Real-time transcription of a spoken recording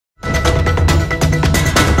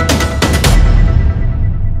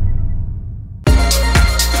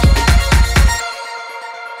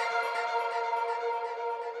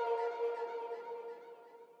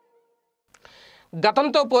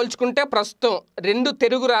గతంతో పోల్చుకుంటే ప్రస్తుతం రెండు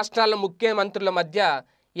తెలుగు రాష్ట్రాల ముఖ్యమంత్రుల మధ్య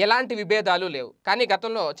ఎలాంటి విభేదాలు లేవు. కానీ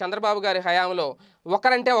గతంలో చంద్రబాబు గారి హయాంలో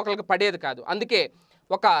ఒకరంటే ఒకరికి పడేది కాదు. అందుకే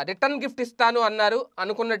ఒక రిటర్న్ గిఫ్ట్ ఇస్తాను అన్నారు.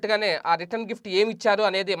 అనుకున్నట్టుగానే ఆ రిటర్న్ గిఫ్ట్ ఏమి ఇచ్చారు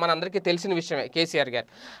అనేది మనందరికీ తెలిసిన విషయమే కేసీఆర్ గారు.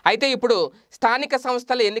 అయితే ఇప్పుడు స్థానిక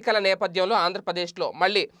సంస్థల ఎన్నికల నేపథ్యంలో ఆంధ్రప్రదేశ్లో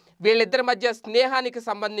మళ్ళీ వీళ్ళిద్దరి మధ్య స్నేహానికి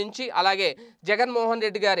సంబంధించి, అలాగే జగన్మోహన్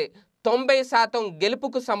రెడ్డి గారి 90%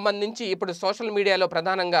 గెలుపుకు సంబంధించి ఇప్పుడు సోషల్ మీడియాలో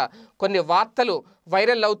ప్రధానంగా కొన్ని వార్తలు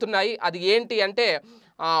వైరల్ అవుతున్నాయి. అది ఏంటి అంటే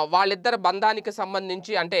వాళ్ళిద్దరు బంధానికి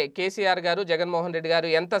సంబంధించి, అంటే కేసీఆర్ గారు జగన్మోహన్ రెడ్డి గారు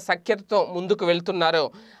ఎంత సఖ్యతతో ముందుకు వెళ్తున్నారో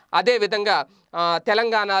అదేవిధంగా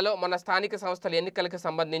తెలంగాణలో మన స్థానిక సంస్థల ఎన్నికలకు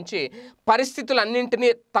సంబంధించి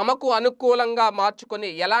పరిస్థితులన్నింటినీ తమకు అనుకూలంగా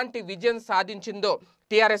మార్చుకొని ఎలాంటి విజయం సాధించిందో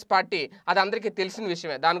టీఆర్ఎస్ పార్టీ అది అందరికీ తెలిసిన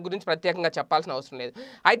విషయమే. దాని గురించి ప్రత్యేకంగా చెప్పాల్సిన అవసరం లేదు.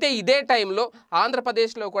 అయితే ఇదే టైంలో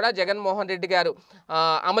ఆంధ్రప్రదేశ్లో కూడా జగన్మోహన్ రెడ్డి గారు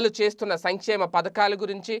అమలు చేస్తున్న సంక్షేమ పథకాల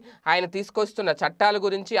గురించి, ఆయన తీసుకొస్తున్న చట్టాల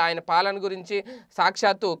గురించి, ఆయన పాలన గురించి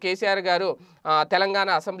సాక్షాత్తు కేసీఆర్ గారు తెలంగాణ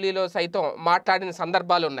అసెంబ్లీలో సైతం మాట్లాడిన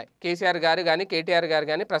సందర్భాలు ఉన్నాయి. కేసీఆర్ గారు కానీ కేటీఆర్ గారు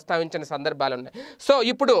కానీ ప్రస్తావించిన సందర్భాలు ఉన్నాయి. సో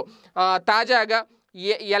ఇప్పుడు తాజాగా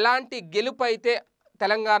ఎలాంటి గెలుపు అయితే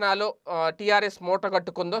తెలంగాణలో టీఆర్ఎస్ మూట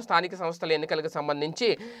కట్టుకుందో స్థానిక సంస్థల ఎన్నికలకు సంబంధించి,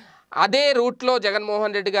 అదే రూట్లో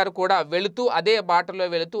జగన్మోహన్ రెడ్డి గారు కూడా వెళుతూ, అదే బాటలో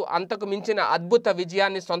వెళుతూ అంతకు మించిన అద్భుత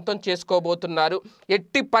విజయాన్ని సొంతం చేసుకోబోతున్నారు.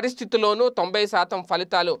 ఎట్టి పరిస్థితుల్లోనూ 90%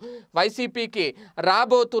 ఫలితాలు వైసీపీకి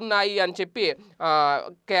రాబోతున్నాయి అని చెప్పి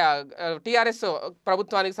టీఆర్ఎస్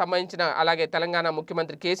ప్రభుత్వానికి సంబంధించిన, అలాగే తెలంగాణ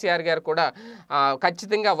ముఖ్యమంత్రి కేసీఆర్ గారు కూడా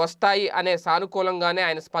ఖచ్చితంగా వస్తాయి అనే సానుకూలంగానే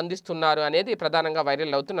ఆయన స్పందిస్తున్నారు అనేది ప్రధానంగా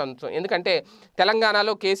వైరల్ అవుతున్న అంశం. ఎందుకంటే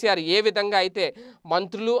తెలంగాణలో కేసీఆర్ ఏ విధంగా అయితే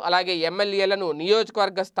మంత్రులు అలాగే ఎమ్మెల్యేలను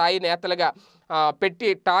నియోజకవర్గ స్థాయి నేతలుగా పెట్టి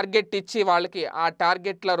టార్గెట్ ఇచ్చి వాళ్ళకి ఆ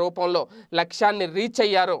టార్గెట్ల రూపంలో లక్ష్యాన్ని రీచ్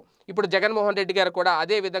అయ్యారో, ఇప్పుడు జగన్మోహన్ రెడ్డి గారు కూడా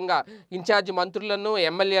అదే విధంగా ఇన్ఛార్జ్ మంత్రులను,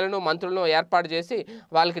 ఎమ్మెల్యేలను, మంత్రులను ఏర్పాటు చేసి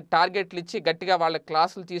వాళ్ళకి టార్గెట్లు ఇచ్చి గట్టిగా వాళ్ళ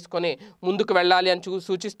క్లాసులు తీసుకొని ముందుకు వెళ్ళాలి అని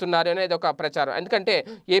సూచిస్తున్నారు అనేది ఒక ప్రచారం. ఎందుకంటే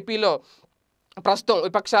ఏపీలో ప్రస్తుతం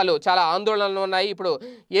విపక్షాలు చాలా ఆందోళనలు ఉన్నాయి. ఇప్పుడు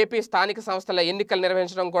ఏపీ స్థానిక సంస్థల ఎన్నికలు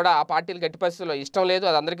నిర్వహించడం కూడా ఆ పార్టీలు గట్టి పరిస్థితుల్లో ఇష్టం లేదు.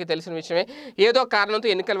 అది అందరికీ తెలిసిన విషయమే. ఏదో కారణంతో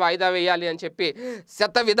ఎన్నికలు వాయిదా వేయాలి అని చెప్పి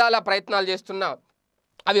శత విధాల ప్రయత్నాలు చేస్తున్నా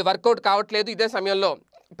అవి వర్కౌట్ కావట్లేదు. ఇదే సమయంలో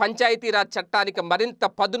పంచాయతీరాజ్ చట్టానికి మరింత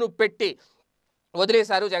పదును పెట్టి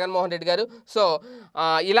వదిలేశారు జగన్మోహన్ రెడ్డి గారు. సో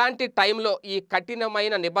ఇలాంటి టైంలో ఈ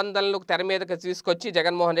కఠినమైన నిబంధనలు తెర మీదకి తీసుకొచ్చి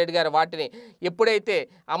జగన్మోహన్ రెడ్డి గారు వాటిని ఎప్పుడైతే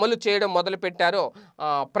అమలు చేయడం మొదలుపెట్టారో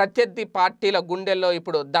ప్రత్యర్థి పార్టీల గుండెల్లో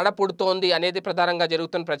ఇప్పుడు దడ పుడుతోంది అనేది ప్రధానంగా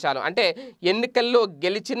జరుగుతున్న ప్రచారం. అంటే ఎన్నికల్లో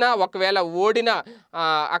గెలిచినా, ఒకవేళ ఓడినా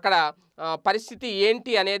అక్కడ పరిస్థితి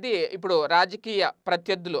ఏంటి అనేది ఇప్పుడు రాజకీయ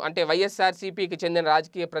ప్రత్యర్థులు, అంటే వైఎస్ఆర్సీపీకి చెందిన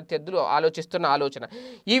రాజకీయ ప్రత్యర్థులు ఆలోచిస్తున్న ఆలోచన.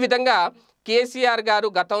 ఈ విధంగా కేసీఆర్ గారు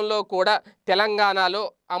గతంలో కూడా తెలంగాణలో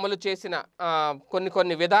అమలు చేసిన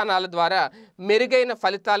కొన్ని విధానాల ద్వారా మెరుగైన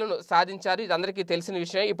ఫలితాలను సాధించారు. ఇది అందరికీ తెలిసిన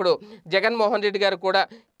విషయం. ఇప్పుడు జగన్మోహన్ రెడ్డి గారు కూడా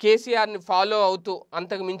కేసీఆర్ని ఫాలో అవుతూ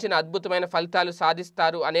అంతకు మించిన అద్భుతమైన ఫలితాలు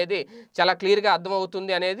సాధిస్తారు అనేది చాలా క్లియర్గా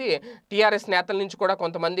అర్థమవుతుంది అనేది టీఆర్ఎస్ నేతల నుంచి కూడా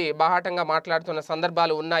కొంతమంది బాహాటంగా మాట్లాడుతున్న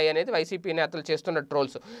సందర్భాలు ఉన్నాయి అనేది వైసీపీ నేతలు చేస్తున్న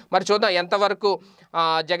ట్రోల్స్. మరి చూద్దాం ఎంతవరకు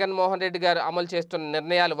జగన్మోహన్ రెడ్డి గారు అమలు చేస్తున్న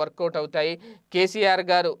నిర్ణయాలు వర్కౌట్ అవుతాయి, కేసీఆర్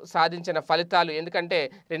గారు సాధించిన ఫలితాలు. ఎందుకంటే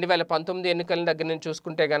 2019 ఎన్నికల దగ్గర నుంచి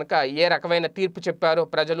చూసుకుంటే కనుక ఏ రకమైన తీర్పు చెప్పారో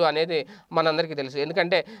ప్రజలు అనేది మనందరికీ తెలుసు.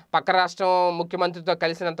 ఎందుకంటే పక్క రాష్ట్రం ముఖ్యమంత్రితో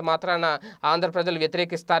కలిసినంత మాత్రాన ఆంధ్ర ప్రజలు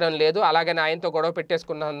వ్యతిరేకిస్తారని లేదు, అలాగని ఆయనతో గొడవ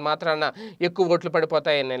పెట్టేసుకున్నంత మాత్రాన ఎక్కువ ఓట్లు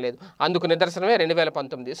పడిపోతాయని లేదు. అందుకు నిదర్శనమే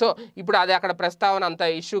 2019. సో ఇప్పుడు అది అక్కడ ప్రస్తావన అంత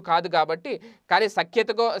ఇష్యూ కాదు కాబట్టి, కానీ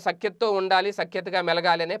సఖ్యతతో ఉండాలి, సఖ్యతగా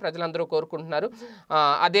మెలగాలి అనే ప్రజలందరూ కోరుకుంటున్నారు.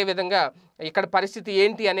 అదేవిధంగా ఇక్కడ పరిస్థితి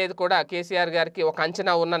ఏంటి అనేది కూడా కేసీఆర్ గారికి ఒక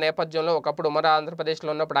అంచనా ఉన్న నేపథ్యంలో, ఒకప్పుడు మన ఆంధ్రప్రదేశ్లో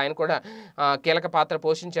ఉన్నప్పుడు ఆయన కూడా కీలక పాత్ర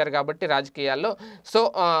పోషించారు కాబట్టి రాజకీయాల్లో. సో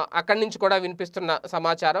అక్కడి నుంచి కూడా వినిపిస్తున్న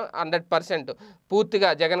సమాచారం 100% పూర్తిగా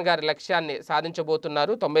జగన్ గారి లక్ష్యాన్ని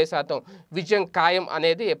సాధించబోతున్నారు. 90% విజయం ఖాయం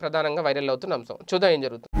అనేది ప్రధానంగా వైరల్ అవుతున్న అంశం. చూద్దాం ఏం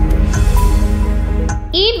జరుగుతుంది.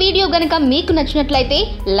 ఈ వీడియో గనుక మీకు నచ్చినట్లయితే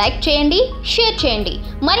లైక్ చేయండి, షేర్ చేయండి.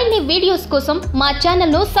 మరిన్ని వీడియోస్ కోసం మా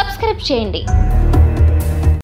ఛానల్ను సబ్స్క్రైబ్ చేయండి.